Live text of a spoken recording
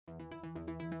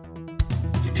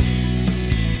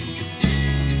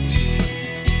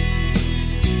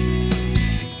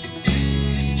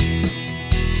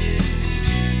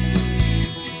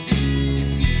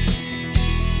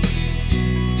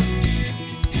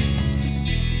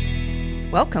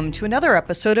Welcome to another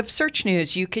episode of Search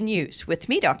News You Can Use with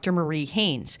me, Dr. Marie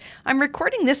Haynes. I'm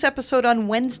recording this episode on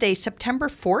Wednesday, September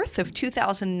 4th of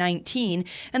 2019,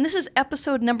 and this is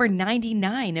episode number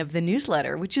 99 of the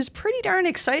newsletter, which is pretty darn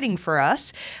exciting for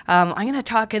us. I'm going to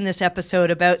talk in this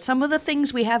episode about some of the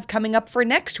things we have coming up for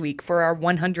next week for our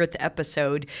 100th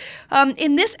episode.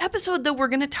 In this episode, though, we're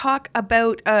going to talk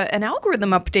about an algorithm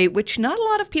update, which not a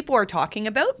lot of people are talking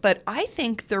about, but I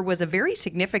think there was a very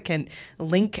significant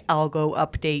link algo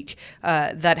update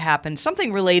that happened,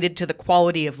 something related to the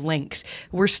quality of links.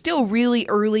 We're still really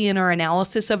early in our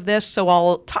analysis of this, so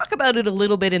I'll talk about it a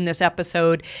little bit in this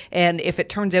episode, and if it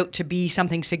turns out to be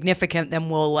something significant, then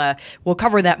we'll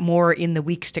cover that more in the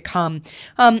weeks to come.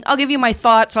 I'll give you my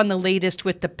thoughts on the latest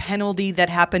with the penalty that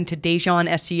happened to Dejan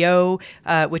SEO,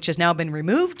 which has now been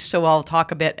removed, so I'll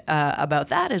talk a bit about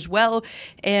that as well,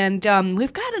 and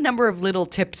we've got a number of little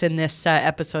tips in this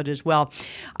episode as well.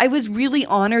 I was really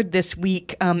honored this week.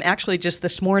 Actually, just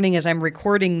this morning as I'm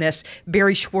recording this,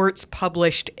 Barry Schwartz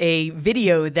published a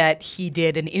video that he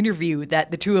did, an interview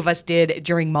that the two of us did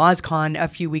during MozCon a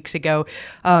few weeks ago,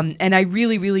 and I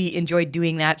really, really enjoyed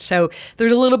doing that. So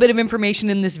there's a little bit of information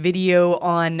in this video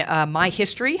on my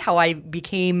history, how I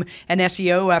became an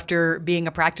SEO after being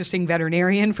a practicing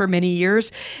veterinarian for many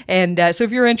years, and so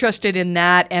if you're interested in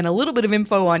that and a little bit of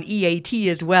info on EAT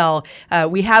as well,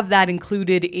 we have that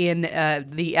included in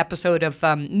the episode of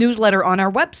newsletter on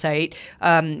our website.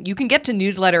 You can get to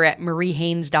newsletter at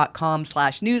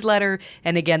mariehaynes.com/newsletter.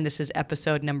 And again, this is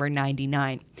episode number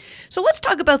 99. So let's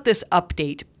talk about this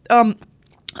update.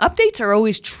 Updates are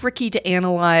always tricky to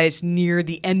analyze near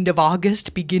the end of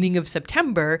August, beginning of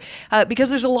September, because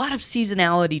there's a lot of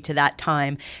seasonality to that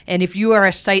time. And if you are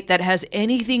a site that has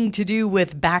anything to do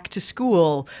with back to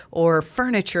school or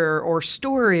furniture or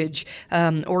storage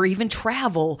or even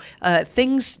travel,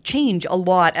 things change a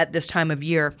lot at this time of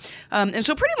year. And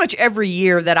so pretty much every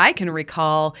year that I can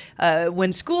recall,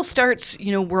 when school starts,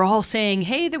 we're all saying,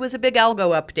 hey, there was a big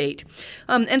algo update.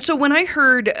 And so when I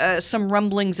heard some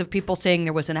rumblings of people saying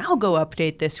there was an algo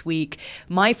update this week,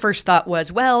 my first thought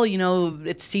was, well,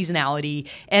 it's seasonality.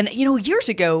 And, years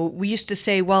ago, we used to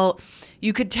say, well,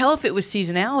 you could tell if it was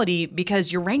seasonality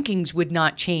because your rankings would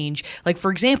not change. Like,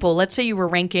 for example, let's say you were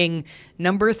ranking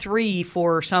number 3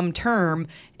 for some term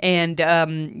and,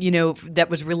 that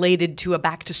was related to a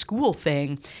back to school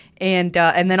thing. And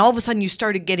then all of a sudden you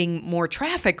started getting more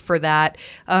traffic for that.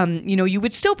 You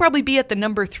would still probably be at the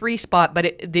number 3 spot,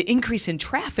 but the increase in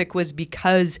traffic was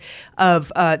because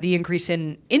of the increase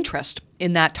in interest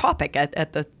in that topic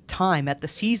at the time, at the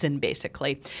season,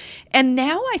 basically. And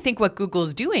now I think what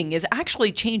Google's doing is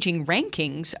actually changing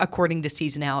rankings according to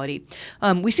seasonality.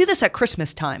 We see this at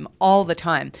Christmas time all the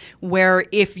time, where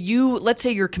if let's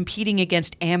say you're competing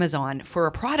against Amazon for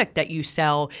a product that you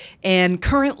sell, and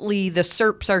currently the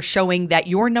SERPs are showing that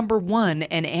you're number 1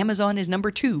 and Amazon is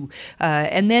number 2.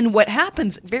 And then what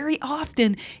happens very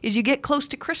often is you get close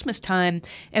to Christmas time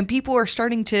and people are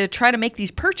starting to try to make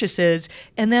these purchases,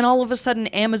 and then all of a sudden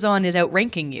Amazon is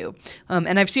outranking you.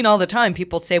 And I've seen all the time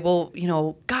people say, well,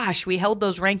 gosh, we held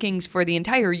those rankings for the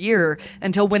entire year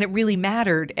until when it really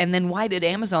mattered. And then why did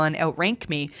Amazon outrank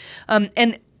me?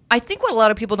 And I think what a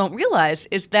lot of people don't realize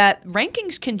is that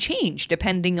rankings can change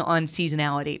depending on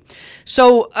seasonality.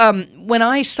 So when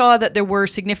I saw that there were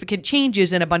significant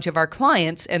changes in a bunch of our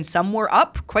clients, and some were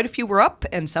up, quite a few were up,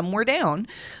 and some were down,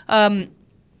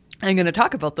 I'm going to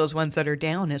talk about those ones that are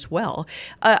down as well.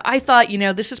 I thought,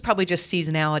 this is probably just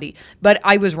seasonality, but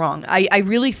I was wrong. I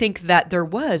really think that there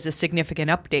was a significant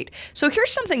update. So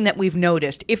here's something that we've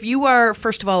noticed. If you are,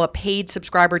 first of all, a paid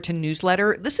subscriber to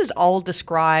newsletter, this is all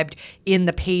described in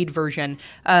the paid version.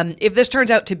 If this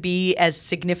turns out to be as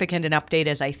significant an update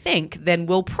as I think, then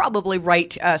we'll probably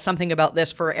write something about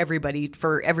this for everybody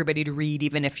to read,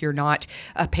 even if you're not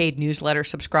a paid newsletter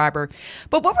subscriber.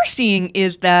 But what we're seeing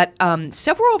is that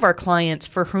several of our clients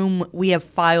for whom we have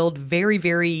filed very,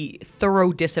 very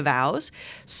thorough disavows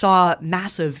saw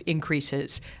massive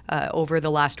increases over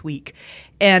the last week.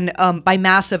 And by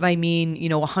massive, I mean,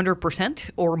 100%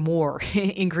 or more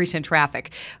increase in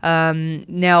traffic.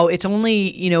 Now, it's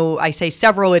only, I say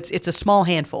several, it's a small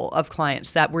handful of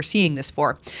clients that we're seeing this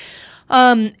for.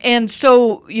 And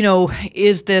so,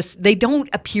 they don't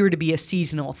appear to be a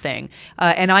seasonal thing.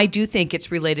 And I do think it's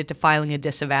related to filing a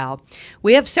disavow.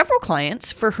 We have several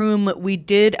clients for whom we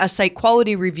did a site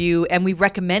quality review and we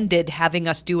recommended having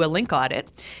us do a link audit.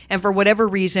 And for whatever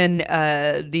reason,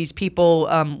 these people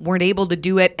weren't able to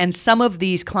do it. And some of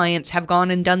these clients have gone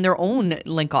and done their own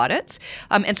link audits.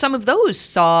 And some of those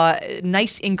saw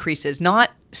nice increases,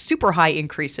 not super high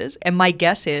increases. And my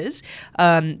guess is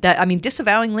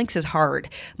disavowing links is hard.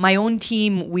 My own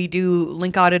team, we do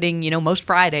link auditing, most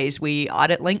Fridays. We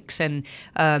audit links and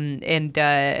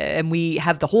we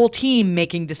have the whole team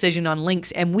making decision on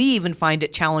links. And we even find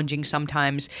it challenging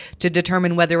sometimes to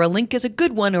determine whether a link is a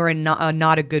good one or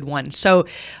not a good one. So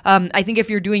I think if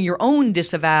you're doing your own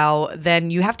disavow, then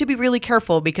you have to be really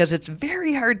careful because it's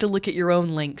very hard to look at your own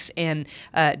links and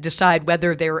decide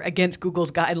whether they're against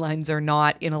Google's guidelines or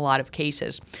not in a lot of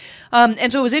cases.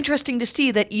 And so it was interesting to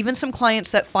see that even some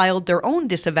clients that filed their own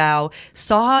disavow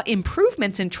saw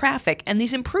improvements in traffic. And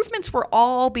these improvements were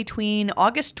all between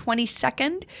August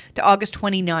 22nd to August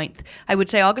 29th. I would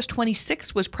say August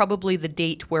 26th was probably the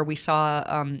date where we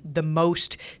saw the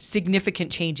most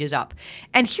significant changes up.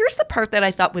 And here's the part that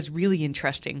I thought was really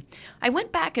interesting. I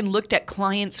went back and looked at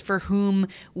clients for whom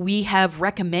we have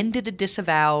recommended a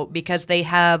disavow because they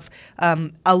have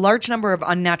a large number of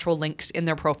unnatural links in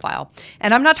their profile.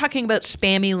 And I'm not talking about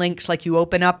spammy links like you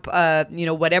open up,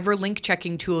 whatever link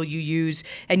checking tool you use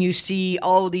and you see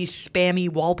all these spammy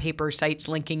wallpaper sites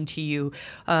linking to you,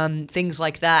 things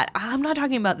like that. I'm not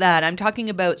talking about that. I'm talking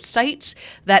about sites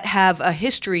that have a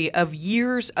history of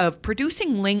years of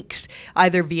producing links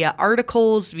either via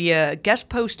articles, via guest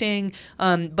posting,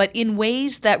 but in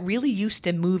ways that really used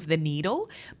to move the needle.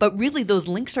 But really, those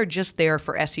links are just there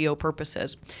for SEO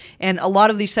purposes. And a lot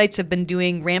of these sites have been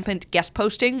doing rampant guest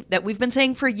posting that we've been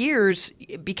saying for years,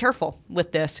 be careful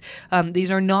with this.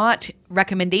 These are not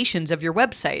recommendations of your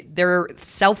website. They're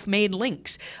self-made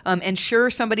links. And sure,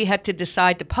 somebody had to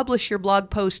decide to publish your blog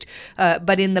post,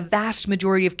 but in the vast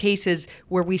majority of cases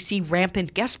where we see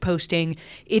rampant guest posting,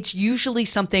 it's usually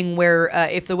something where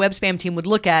if the web spam team would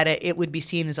look at it, it would be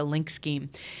seen as a link scheme.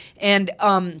 And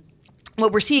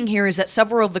what we're seeing here is that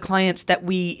several of the clients that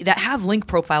have link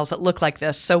profiles that look like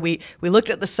this. So we looked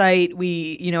at the site.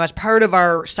 We, as part of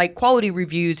our site quality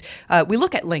reviews, we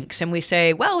look at links and we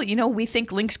say, well, we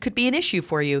think links could be an issue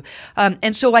for you.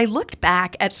 And so I looked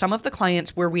back at some of the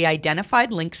clients where we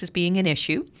identified links as being an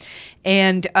issue,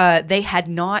 and they had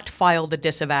not filed a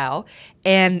disavow.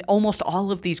 And almost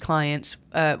all of these clients,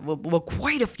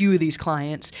 quite a few of these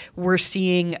clients, were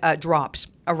seeing drops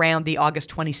around the August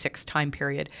 26th time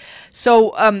period.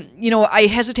 So, I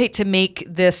hesitate to make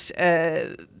this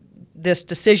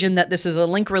decision that this is a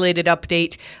link-related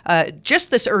update just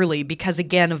this early because,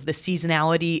 again, of the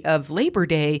seasonality of Labor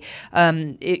Day,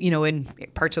 in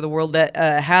parts of the world that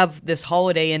have this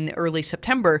holiday in early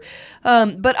September.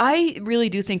 But I really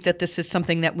do think that this is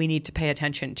something that we need to pay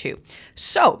attention to.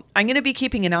 So I'm going to be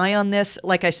keeping an eye on this.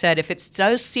 Like I said, if it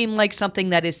does seem like something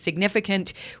that is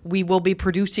significant, we will be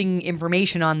producing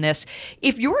information on this.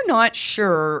 If you're not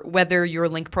sure whether your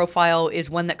link profile is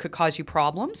one that could cause you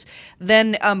problems,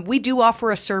 then we do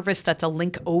offer a service that's a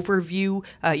link overview.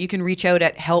 You can reach out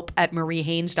at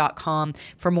help@mariehaynes.com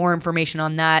for more information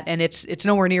on that. And it's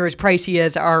nowhere near as pricey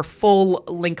as our full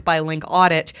link by link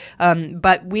audit.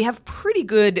 But we have pretty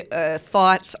good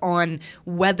thoughts on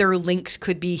whether links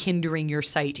could be hindering your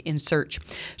site in search.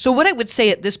 So what I would say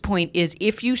at this point is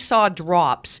if you saw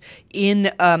drops in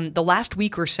the last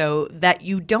week or so that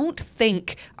you don't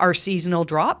think are seasonal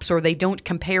drops or they don't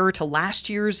compare to last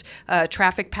year's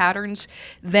traffic patterns,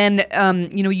 then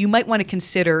you might want to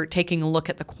consider taking a look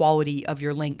at the quality of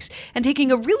your links and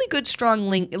taking a really good strong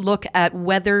look at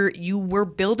whether you were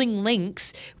building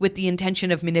links with the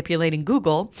intention of manipulating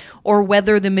Google or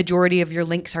whether the majority of your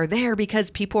links are there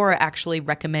because people are actually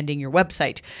recommending your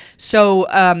website. So,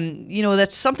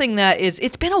 that's something that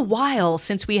it's been a while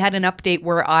since we had an update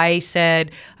where I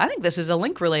said, I think this is a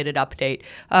link-related update.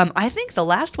 I think the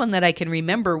last one that I can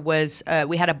remember was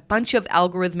we had a bunch of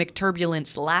algorithmic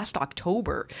turbulence last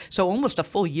October, so almost a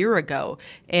full year ago.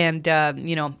 And,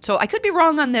 so I could be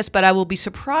wrong on this, but I will be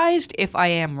surprised if I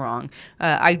am wrong.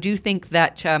 I do think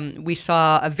that we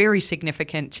saw a very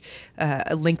significant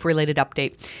link-related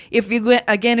update.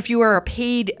 If you are a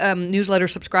paid newsletter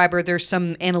subscriber, there's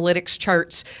some analytics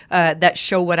charts that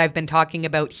show what I've been talking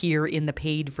about here in the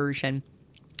paid version.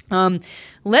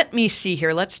 Let me see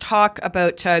here. Let's talk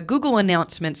about Google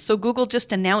announcements. So Google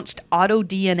just announced auto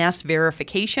DNS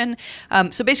verification.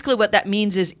 So basically what that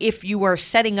means is if you are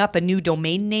setting up a new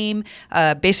domain name,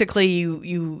 basically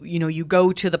you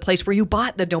go to the place where you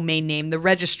bought the domain name, the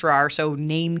registrar. So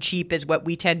Namecheap is what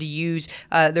we tend to use.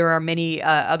 There are many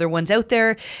other ones out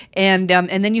there. And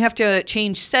then you have to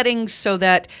change settings so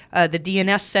that the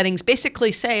DNS settings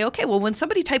basically say, okay, well, when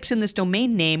somebody types in this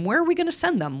domain name, where are we going to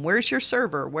send them? Where's your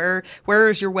server? where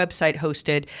is your website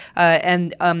hosted?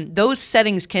 And those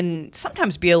settings can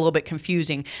sometimes be a little bit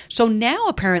confusing. So now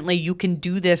apparently you can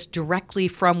do this directly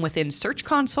from within Search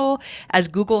Console, as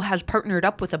Google has partnered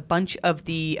up with a bunch of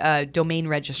the domain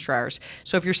registrars.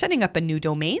 So if you're setting up a new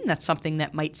domain, that's something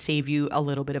that might save you a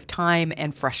little bit of time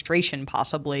and frustration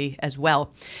possibly as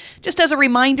well. Just as a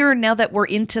reminder, now that we're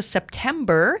into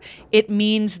September, it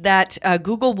means that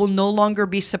Google will no longer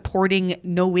be supporting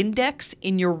noindex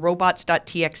in your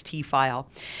robots.txt file.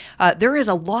 There is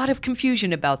a lot of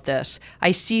confusion about this.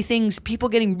 I see people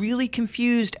getting really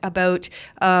confused about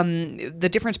the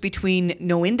difference between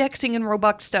no indexing in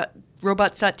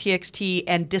robots.txt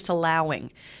and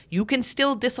disallowing. You can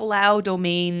still disallow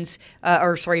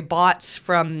bots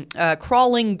from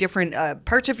crawling different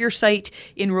parts of your site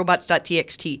in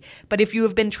robots.txt. But if you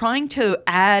have been trying to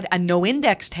add a no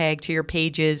index tag to your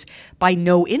pages by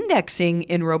no indexing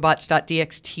in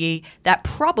robots.txt, that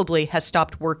probably has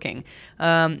stopped working.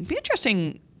 It'd be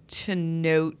interesting to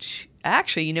note.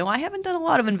 Actually, I haven't done a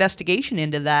lot of investigation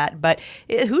into that, but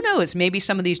who knows? Maybe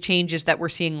some of these changes that we're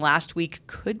seeing last week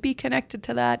could be connected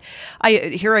to that.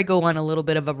 Here I go on a little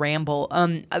bit of a ramble.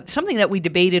 Something that we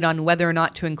debated on whether or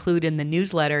not to include in the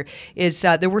newsletter is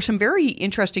there were some very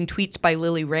interesting tweets by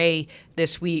Lily Ray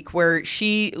this week where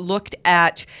she looked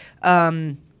at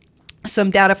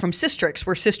some data from Systrix,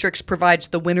 where Systrix provides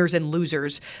the winners and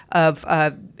losers of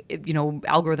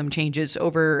algorithm changes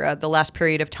over the last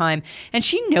period of time. And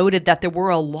she noted that there were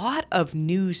a lot of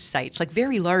news sites, like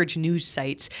very large news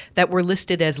sites, that were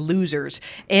listed as losers.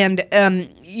 And,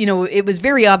 it was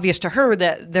very obvious to her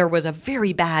that there was a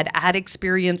very bad ad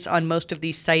experience on most of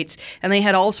these sites, and they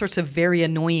had all sorts of very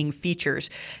annoying features.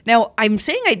 Now, I'm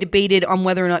saying I debated on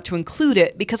whether or not to include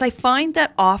it because I find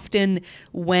that often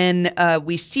when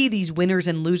we see these winners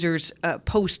and losers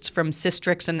posts from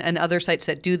Systrix and other sites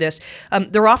that do this,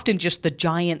 they're often just the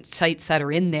giant sites that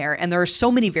are in there. And there are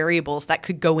so many variables that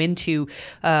could go into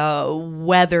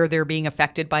whether they're being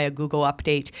affected by a Google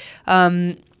update.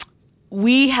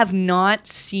 We have not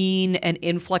seen an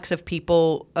influx of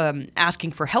people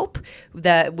asking for help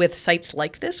with sites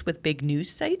like this, with big news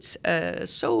sites.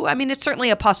 So, it's certainly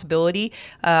a possibility.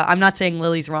 I'm not saying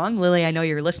Lily's wrong. Lily, I know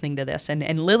you're listening to this.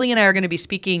 And Lily and I are going to be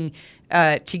speaking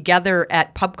together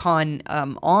at PubCon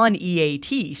on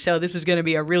EAT. So this is going to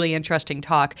be a really interesting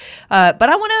talk. But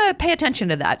I want to pay attention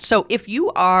to that. So if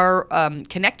you are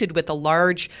connected with a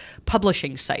large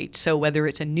publishing site, so whether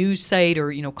it's a news site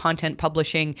or content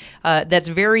publishing that's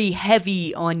very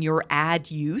heavy on your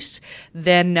ad use,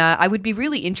 then I would be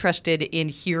really interested in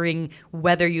hearing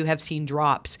whether you have seen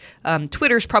drops.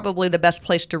 Twitter's probably the best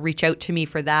place to reach out to me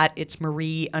for that. It's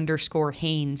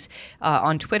Marie_Haynes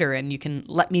on Twitter, and you can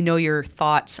let me know your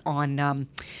thoughts on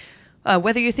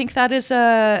whether you think that is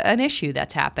an issue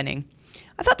that's happening.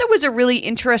 I thought there was a really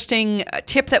interesting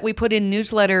tip that we put in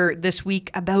newsletter this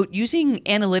week about using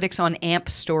analytics on AMP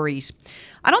stories.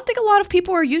 I don't think a lot of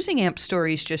people are using AMP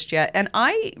stories just yet, and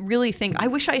I really think I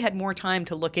wish I had more time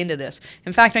to look into this.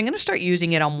 In fact, I'm going to start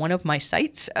using it on one of my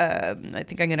sites. I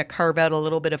think I'm going to carve out a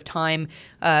little bit of time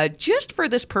just for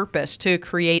this purpose to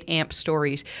create AMP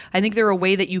stories. I think they're a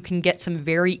way that you can get some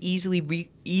very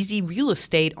easy real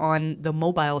estate on the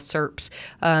mobile SERPs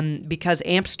because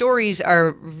AMP stories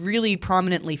are really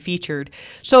prominently featured.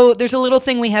 So there's a little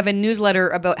thing we have in newsletter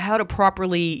about how to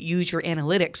properly use your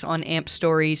analytics on AMP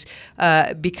stories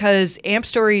because AMP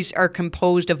stories are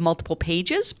composed of multiple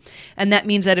pages. And that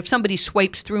means that if somebody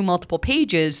swipes through multiple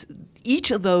pages,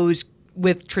 each of those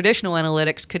with traditional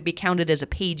analytics could be counted as a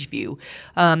page view.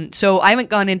 So I haven't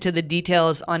gone into the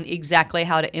details on exactly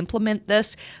how to implement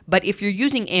this, but if you're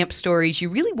using AMP stories, you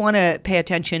really want to pay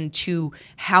attention to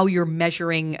how you're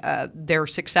measuring their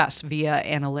success via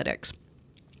analytics.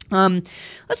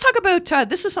 Let's talk about,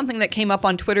 this is something that came up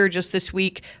on Twitter just this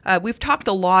week. We've talked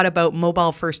a lot about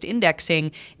mobile first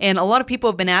indexing, and a lot of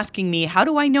people have been asking me, how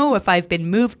do I know if I've been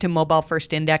moved to mobile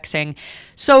first indexing?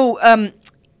 So,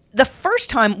 the first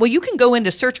time, well, you can go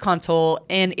into Search Console,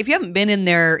 and if you haven't been in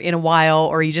there in a while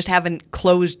or you just haven't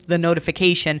closed the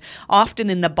notification, often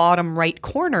in the bottom right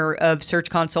corner of Search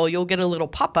Console, you'll get a little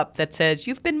pop-up that says,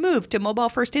 you've been moved to mobile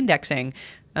first indexing.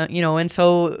 And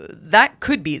so that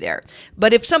could be there.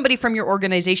 But if somebody from your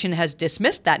organization has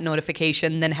dismissed that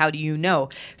notification, then how do you know?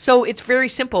 So it's very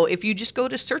simple. If you just go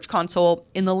to Search Console,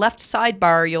 in the left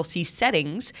sidebar, you'll see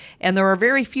settings, and there are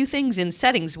very few things in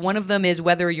settings. One of them is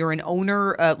whether you're an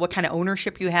owner, what kind of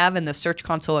ownership you have in the Search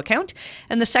Console account.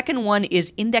 And the second one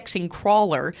is indexing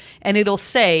crawler, and it'll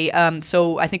say,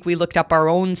 so I think we looked up our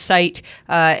own site,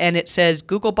 and it says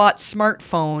Googlebot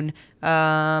smartphone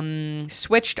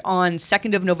switched on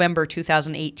 2nd of November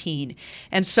 2018.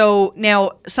 And so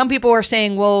now some people are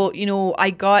saying, well, I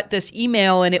got this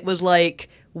email and it was like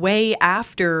way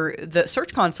after the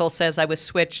Search Console says I was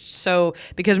switched. So,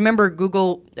 because remember,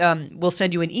 Google will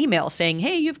send you an email saying,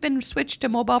 hey, you've been switched to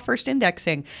mobile first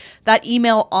indexing. That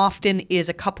email often is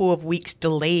a couple of weeks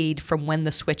delayed from when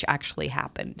the switch actually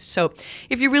happened. So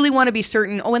if you really want to be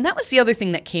certain, and that was the other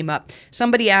thing that came up.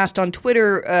 Somebody asked on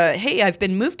Twitter, hey, I've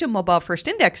been moved to mobile first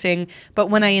indexing, but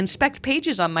when I inspect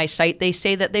pages on my site, they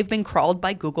say that they've been crawled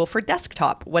by Google for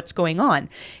desktop. What's going on?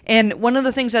 And one of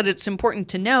the things that it's important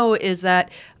to know is that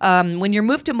when you're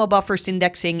moved to mobile first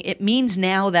indexing, it means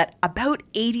now that about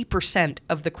 80%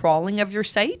 of the crawling of your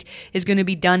site is going to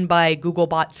be done by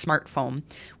Googlebot Smartphone,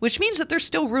 which means that there's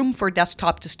still room for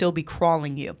desktop to still be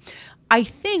crawling you. I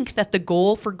think that the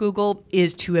goal for Google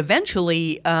is to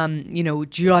eventually,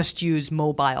 just use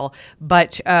mobile.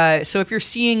 But so if you're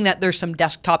seeing that there's some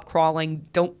desktop crawling,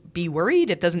 don't be worried.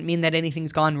 It doesn't mean that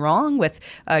anything's gone wrong with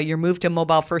your move to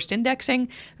mobile first indexing.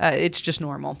 It's just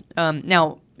normal.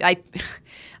 Now, I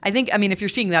think, if you're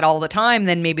seeing that all the time,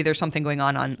 then maybe there's something going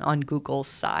on Google's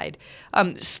side.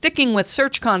 Sticking with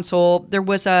Search Console, there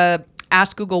was a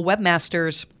Ask Google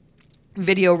Webmasters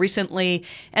video recently,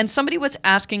 and somebody was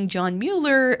asking John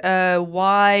Mueller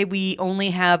why we only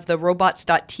have the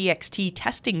robots.txt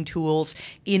testing tools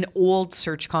in old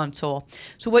Search Console.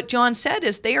 So what John said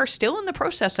is they are still in the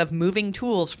process of moving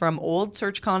tools from old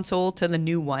Search Console to the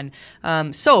new one.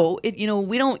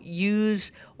 We don't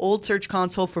use old Search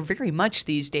Console for very much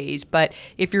these days, but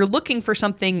if you're looking for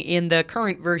something in the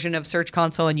current version of Search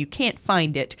Console and you can't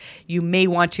find it, you may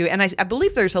want to, and I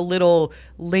believe there's a little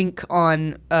link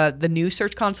on the new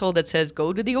Search Console that says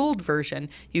go to the old version.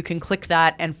 You can click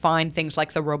that and find things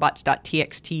like the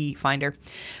robots.txt finder.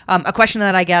 A question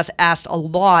that I guess asked a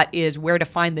lot is where to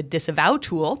find the disavow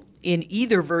tool in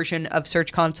either version of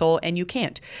Search Console, and you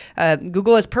can't.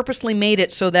 Google has purposely made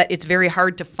it so that it's very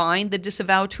hard to find the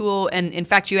disavow tool, and in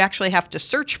fact, you actually have to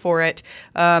search for it.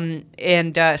 So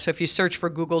if you search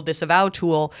for Google disavow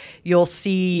tool, you'll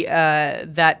see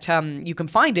that you can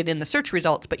find it in the search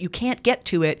results, but you can't get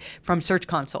to it from Search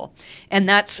Console. And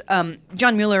that's,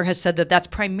 John Mueller has said that that's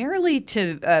primarily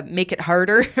to make it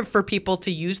harder for people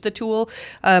to use the tool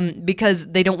because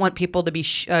they don't want people to be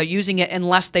using it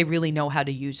unless they really know how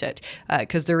to use it.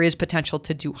 Because there is potential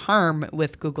to do harm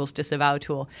with Google's disavow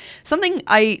tool. Something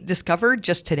I discovered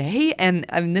just today, and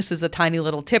this is a tiny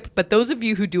little tip, but those of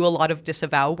you who do a lot of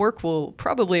disavow work will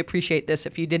probably appreciate this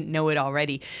if you didn't know it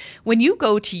already. When you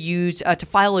go to use to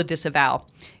file a disavow,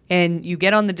 and you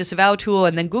get on the disavow tool,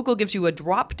 and then Google gives you a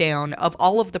drop down of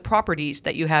all of the properties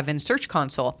that you have in Search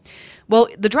Console. Well,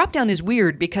 the drop down is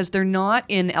weird because they're not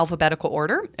in alphabetical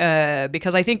order,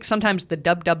 because I think sometimes the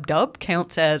dub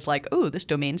counts as like, oh, this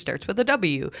domain starts with a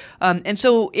W. And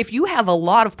so if you have a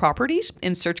lot of properties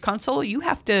in Search Console, you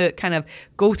have to kind of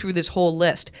go through this whole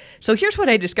list. So here's what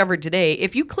I discovered today.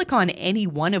 If you click on any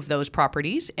one of those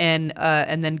properties and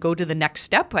then go to the next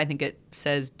step, I think it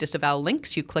says disavow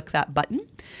links, you click that button.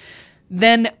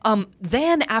 Then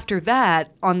after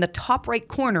that, on the top right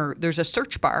corner, there's a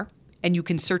search bar, and you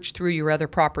can search through your other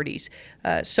properties.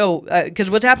 Because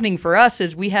what's happening for us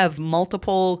is we have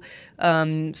multiple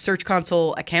Search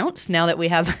Console accounts now that we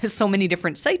have so many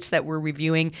different sites that we're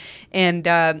reviewing, and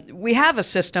we have a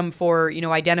system for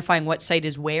identifying what site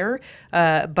is where,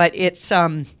 but it's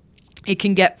it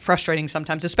can get frustrating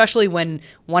sometimes, especially when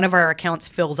one of our accounts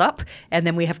fills up, and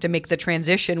then we have to make the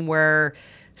transition where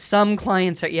some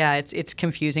clients are, it's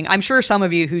confusing. I'm sure some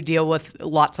of you who deal with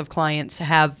lots of clients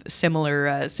have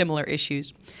similar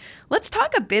issues. Let's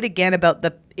talk a bit again about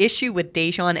the issue with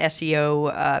Dajon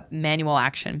SEO manual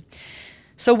action.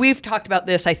 So we've talked about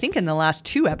this, I think, in the last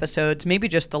 2 episodes, maybe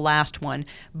just the last one.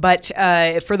 But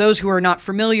for those who are not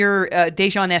familiar,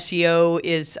 Dajon SEO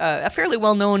is a fairly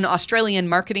well-known Australian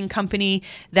marketing company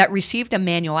that received a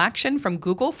manual action from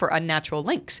Google for unnatural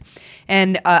links.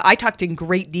 And I talked in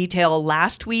great detail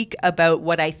last week about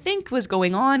what I think was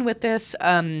going on with this.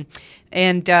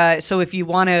 So if you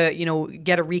want to,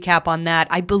 get a recap on that,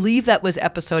 I believe that was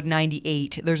episode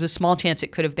 98. There's a small chance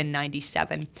it could have been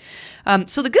 97.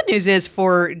 So the good news is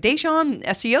for Dajon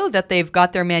SEO that they've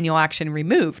got their manual action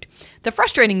removed. The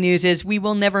frustrating news is we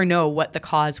will never know what the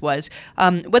cause was.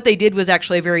 What they did was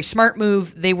actually a very smart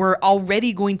move. They were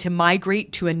already going to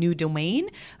migrate to a new domain.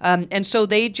 And so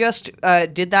they just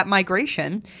did that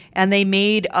migration, and they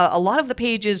made a lot of the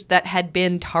pages that had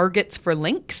been targets for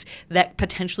links that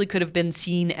potentially could have been been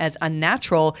seen as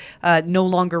unnatural no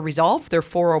longer resolve their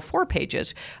 404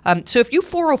 pages. So if you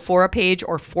 404 a page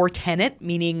or 410 it,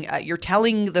 meaning you're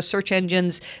telling the search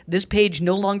engines this page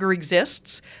no longer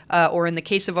exists, or in the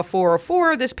case of a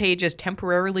 404, this page is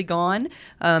temporarily gone,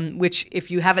 which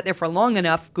if you have it there for long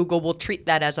enough, Google will treat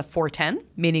that as a 410,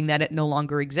 meaning that it no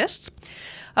longer exists.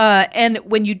 And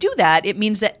when you do that, it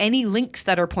means that any links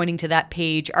that are pointing to that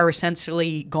page are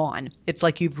essentially gone. It's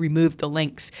like you've removed the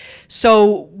links.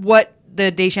 So what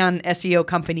the Dejan SEO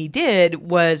company did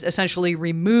was essentially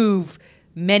remove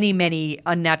many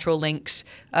unnatural links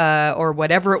or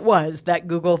whatever it was that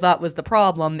Google thought was the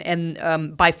problem, and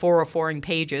by 404ing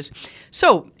pages.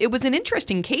 So it was an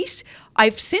interesting case.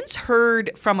 I've since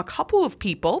heard from a couple of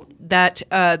people that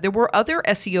there were other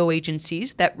SEO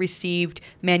agencies that received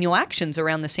manual actions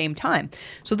around the same time.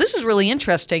 So this is really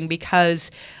interesting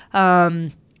because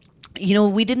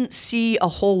we didn't see a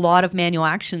whole lot of manual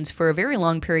actions for a very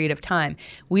long period of time.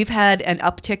 We've had an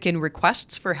uptick in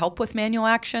requests for help with manual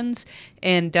actions.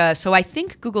 And so I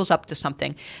think Google's up to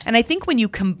something. And I think when you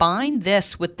combine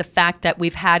this with the fact that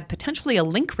we've had potentially a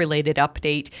link-related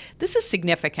update, this is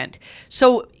significant.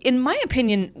 So in my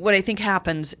opinion, what I think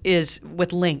happens is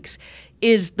with links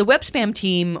is the web spam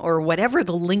team or whatever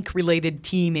the link-related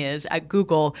team is at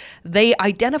Google, they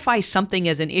identify something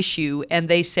as an issue and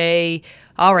they say,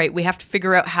 all right, we have to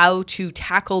figure out how to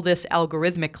tackle this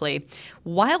algorithmically.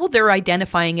 While they're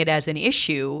identifying it as an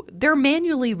issue, they're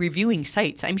manually reviewing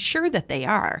sites. I'm sure that they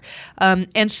are.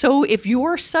 And so if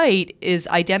your site is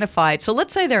identified, so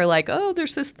let's say they're like, oh,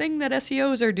 there's this thing that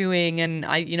SEOs are doing, and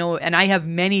I have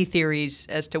many theories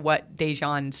as to what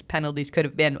Dejan's penalties could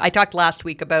have been. I talked last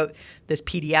week about this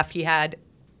PDF he had.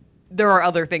 There are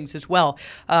other things as well.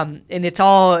 And it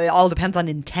all depends on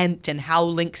intent and how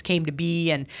links came to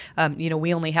be. And,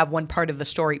 we only have one part of the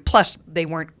story. Plus, they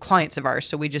weren't clients of ours,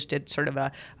 so we just did sort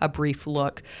of a brief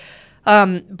look.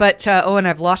 And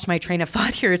I've lost my train of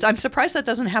thought here. I'm surprised that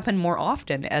doesn't happen more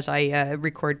often as I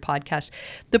record podcasts.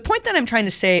 The point that I'm trying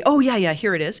to say,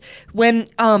 here it is.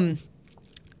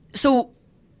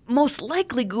 Most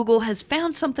likely Google has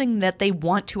found something that they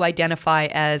want to identify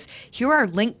as, here are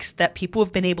links that people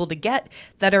have been able to get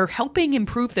that are helping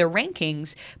improve their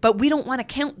rankings, but we don't want to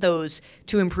count those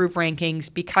to improve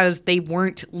rankings because they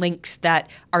weren't links that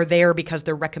are there because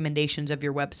they're recommendations of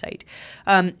your website.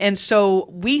 And so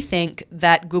we think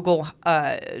that Google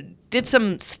did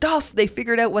some stuff. They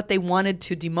figured out what they wanted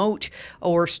to demote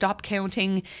or stop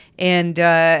counting, and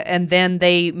then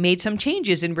they made some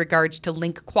changes in regards to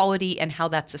link quality and how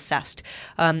that's assessed.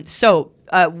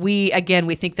 We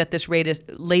think that this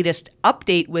latest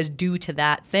update was due to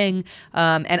that thing,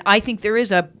 and I think there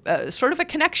is a sort of a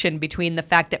connection between the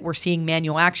fact that we're seeing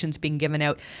manual actions being given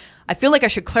out. I feel like I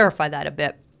should clarify that a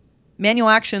bit. Manual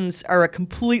actions are a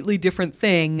completely different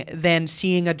thing than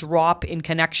seeing a drop in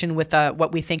connection with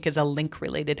what we think is a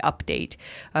link-related update.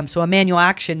 So a manual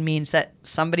action means that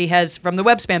somebody from the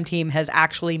web spam team has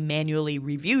actually manually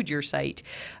reviewed your site.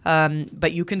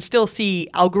 But you can still see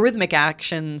algorithmic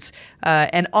actions,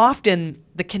 and often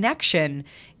the connection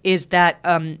is that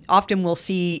often we'll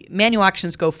see manual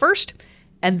actions go first,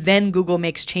 and then Google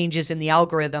makes changes in the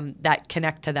algorithm that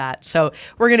connect to that. So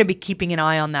we're going to be keeping an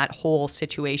eye on that whole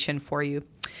situation for you.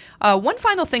 One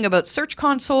final thing about Search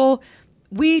Console.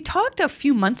 We talked a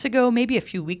few months ago, maybe a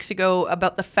few weeks ago,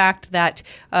 about the fact that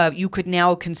you could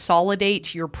now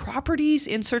consolidate your properties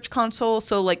in Search Console.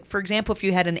 So like, for example, if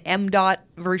you had an MDOT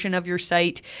version of your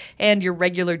site and your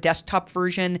regular desktop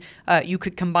version, you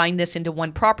could combine this into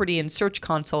one property in Search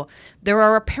Console. There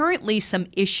are apparently some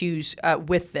issues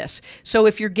with this. So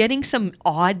if you're getting some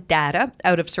odd data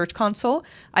out of Search Console,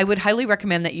 I would highly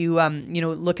recommend that you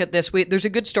look at this. There's a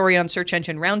good story on Search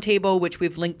Engine Roundtable, which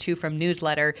we've linked to from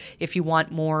newsletter if you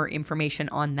want more information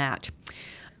on that.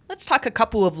 Let's talk a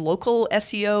couple of local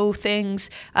SEO things.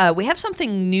 We have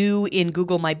something new in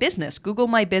Google My Business. Google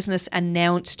My Business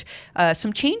announced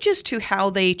some changes to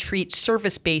how they treat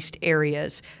service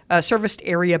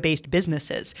area-based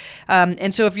businesses.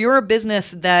 And so if you're a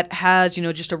business that has,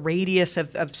 just a radius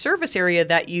of service area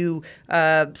that you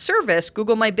service,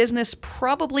 Google My Business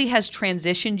probably has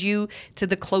transitioned you to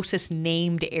the closest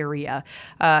named area.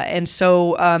 And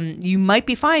so you might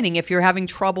be finding if you're having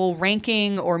trouble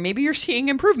ranking, or maybe you're seeing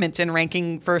improvements in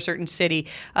ranking for a certain city,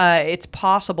 it's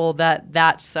possible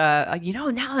that's, now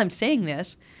I'm saying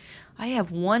this, I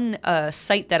have one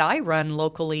site that I run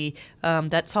locally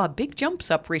that saw big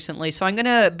jumps up recently. So I'm going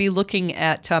to be looking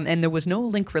at, and there was no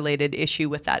link related issue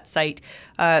with that site.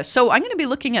 So I'm going to be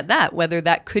looking at that, whether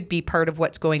that could be part of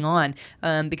what's going on,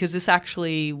 because this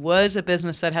actually was a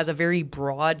business that has a very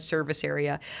broad service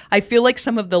area. I feel like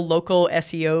some of the local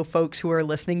SEO folks who are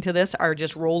listening to this are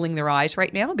just rolling their eyes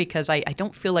right now because I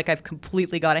don't feel like I've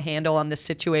completely got a handle on this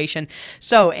situation.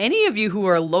 So any of you who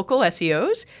are local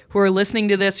SEOs who are listening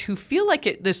to this who feel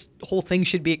like this whole thing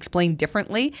should be explained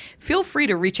differently, feel free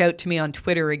to reach out to me on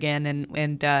Twitter again,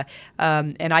 and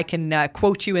I can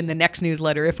quote you in the next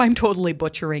newsletter if I'm totally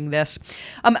butchering this.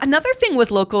 Another thing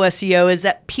with local SEO is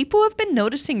that people have been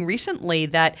noticing recently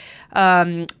that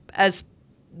as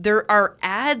there are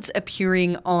ads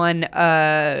appearing on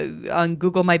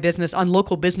Google My Business, on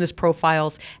local business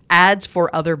profiles, ads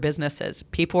for other businesses.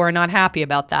 People are not happy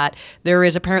about that. There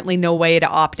is apparently no way to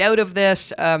opt out of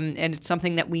this, and it's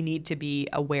something that we need to be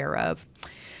aware of.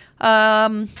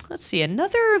 Let's see,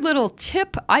 another little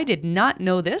tip. I did not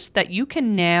know this, that you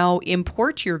can now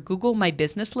import your Google My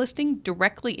Business listing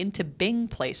directly into Bing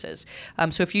Places.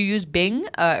 So if you use Bing,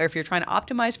 or if you're trying to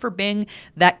optimize for Bing,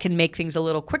 that can make things a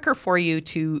little quicker for you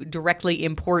to directly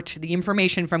import the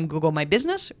information from Google My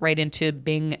Business right into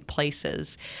Bing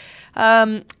Places.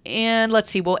 And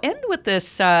let's see, we'll end with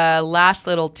this last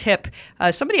little tip.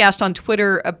 Somebody asked on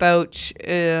Twitter about...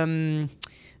 and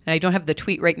I don't have the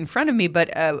tweet right in front of me, but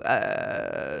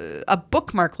a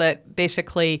bookmarklet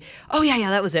basically. Oh, yeah,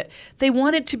 that was it. They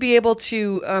wanted to be able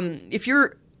to, if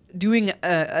you're doing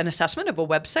an assessment of a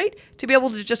website, to be able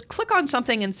to just click on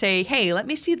something and say, hey, let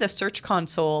me see the Search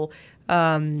Console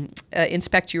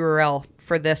inspect URL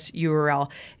for this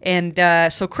URL.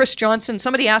 And so Chris Johnson,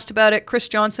 somebody asked about it. Chris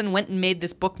Johnson went and made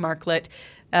this bookmarklet,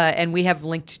 and we have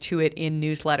linked to it in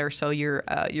newsletter, so you're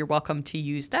welcome to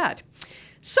use that.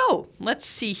 So let's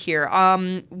see here.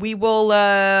 We will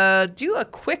do a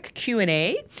quick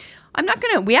Q&A.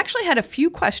 We actually had a few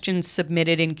questions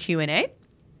submitted in Q&A,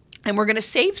 and we're going to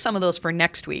save some of those for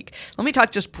next week. Let me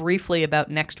talk just briefly about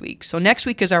next week. So next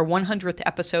week is our 100th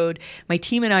episode. My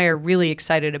team and I are really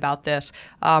excited about this.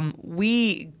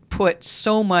 We put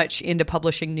so much into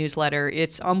publishing newsletter.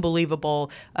 It's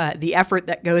unbelievable, the effort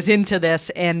that goes into this,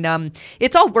 and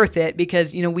it's all worth it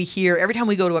because, we hear every time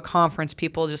we go to a conference,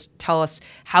 people just tell us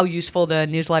how useful the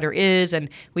newsletter is, and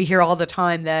we hear all the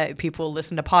time that people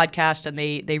listen to podcasts and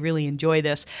they really enjoy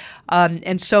this.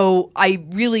 And so I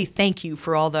really thank you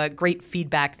for all the great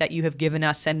feedback that you have given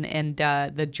us, and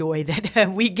the joy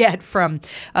that we get from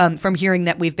hearing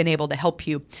that we've been able to help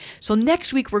you. So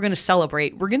next week we're going to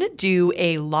celebrate. We're going to do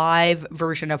a live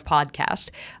version of podcast.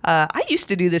 I used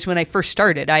to do this when I first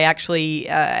started. I actually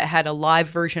had a live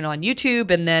version on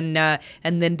YouTube, and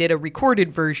then did a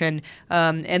recorded version.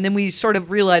 And then we sort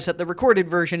of realized that the recorded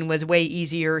version was way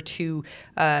easier to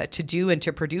do and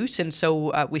to produce, and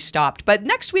so we stopped. But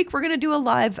next week we're going to do a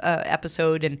live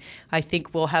episode, and I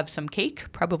think we'll have some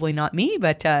cake. Probably not me,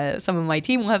 but some of my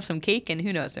team will have some cake, and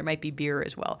who knows, there might be beer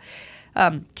as well.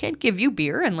 Can't give you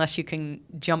beer unless you can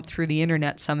jump through the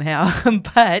internet somehow.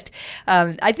 But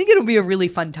I think it'll be a really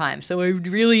fun time. So I would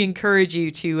really encourage you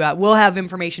to, we'll have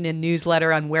information in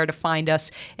newsletter on where to find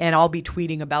us, and I'll be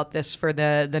tweeting about this for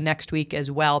the next week as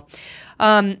well.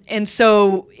 And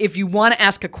so if you want to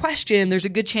ask a question, there's a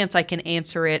good chance I can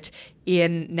answer it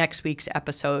in next week's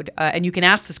episode. And you can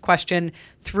ask this question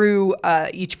through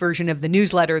each version of the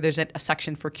newsletter. There's a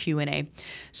section for Q&A.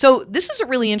 So this is a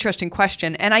really interesting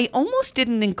question, and I almost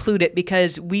didn't include it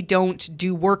because we don't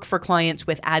do work for clients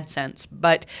with AdSense,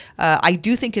 but I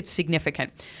do think it's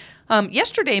significant.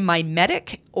 Yesterday, my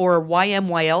Medic or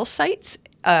YMYL sites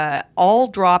all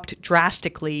dropped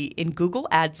drastically in Google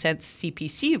AdSense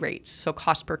CPC rates, so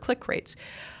cost per click rates.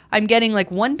 I'm getting like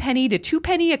 1 penny to 2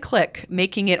 penny a click,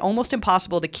 making it almost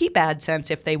impossible to keep AdSense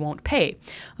if they won't pay.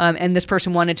 And this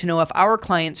person wanted to know if our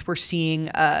clients were seeing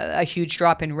a huge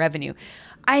drop in revenue.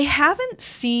 I haven't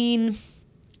seen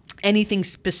anything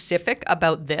specific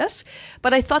about this,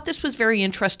 but I thought this was very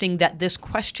interesting that this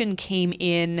question came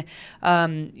in,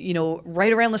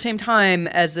 right around the same time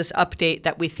as this update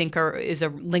that we think is a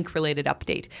link-related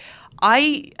update.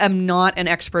 I am not an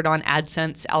expert on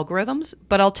AdSense algorithms,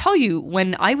 but I'll tell you,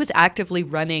 when I was actively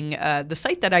running the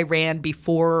site that I ran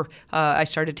before I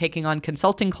started taking on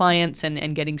consulting clients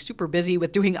and getting super busy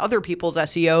with doing other people's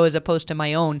SEO as opposed to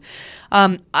my own,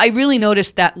 I really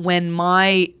noticed that when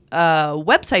my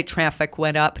website traffic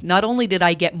went up, not only did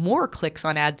I get more clicks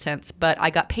on AdSense, but I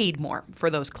got paid more for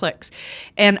those clicks.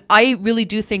 And I really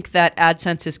do think that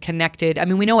AdSense is connected. I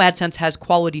mean, we know AdSense has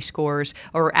quality scores,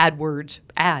 or AdWords,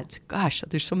 ads. Gosh,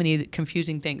 there's so many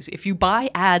confusing things. If you buy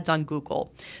ads on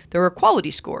Google, there are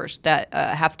quality scores that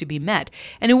have to be met,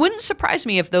 and it wouldn't surprise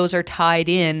me if those are tied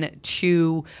in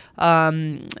to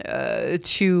quality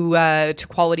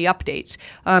updates.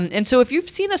 And so, if you've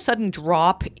seen a sudden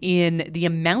drop in the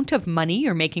amount of money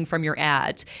you're making from your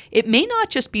ads, it may not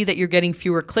just be that you're getting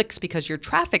fewer clicks because your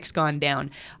traffic's gone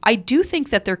down. I do think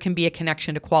that there can be a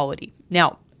connection to quality.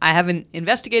 Now, I haven't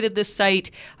investigated this site.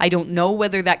 I don't know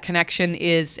whether that connection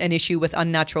is an issue with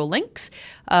unnatural links.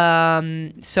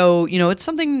 So, it's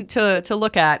something to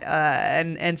look at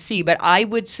and see. But I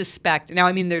would suspect, now,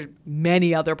 I mean, there's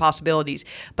many other possibilities,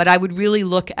 but I would really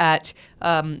look at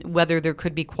whether there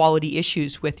could be quality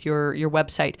issues with your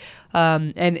website.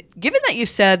 And given that you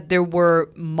said there were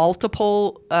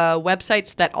multiple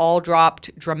websites that all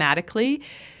dropped dramatically,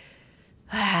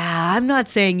 I'm not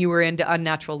saying you were into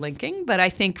unnatural linking, but I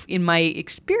think in my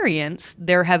experience,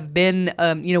 there have been,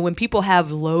 when people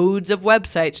have loads of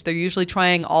websites, they're usually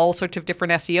trying all sorts of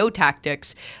different SEO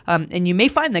tactics. And you may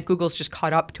find that Google's just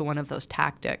caught up to one of those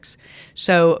tactics.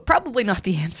 So probably not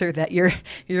the answer that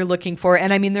you're looking for.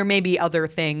 And I mean, there may be other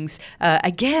things.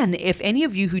 Again, if any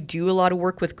of you who do a lot of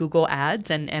work with Google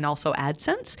Ads and also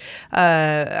AdSense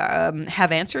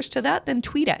have answers to that, then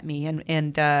tweet at me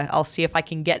and I'll see if I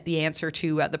can get the answer to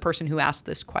the person who asked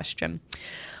this question.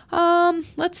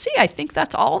 Let's see. I think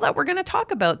that's all that we're going to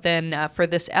talk about then for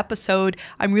this episode.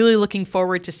 I'm really looking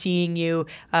forward to seeing you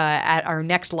at our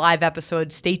next live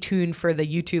episode. Stay tuned for the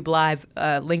YouTube live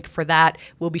link for that.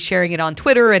 We'll be sharing it on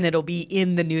Twitter, and it'll be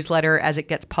in the newsletter as it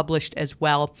gets published as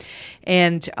well.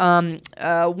 And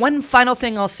one final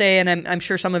thing I'll say, and I'm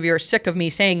sure some of you are sick of me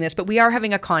saying this, but we are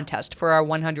having a contest for our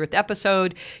 100th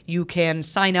episode. You can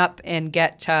sign up and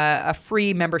get a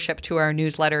free membership to our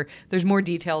newsletter. There's more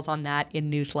details on that in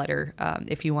newsletter.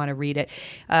 If you want to read it.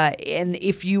 And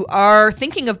if you are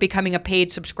thinking of becoming a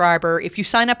paid subscriber, if you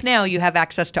sign up now, you have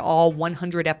access to all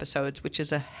 100 episodes, which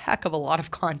is a heck of a lot of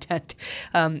content.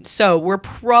 So we're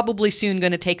probably soon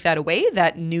going to take that away,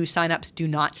 that new signups do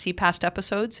not see past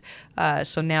episodes.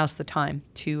 So now's the time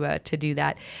to do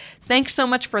that. Thanks so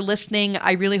much for listening.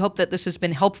 I really hope that this has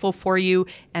been helpful for you,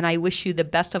 and I wish you the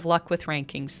best of luck with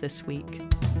rankings this week.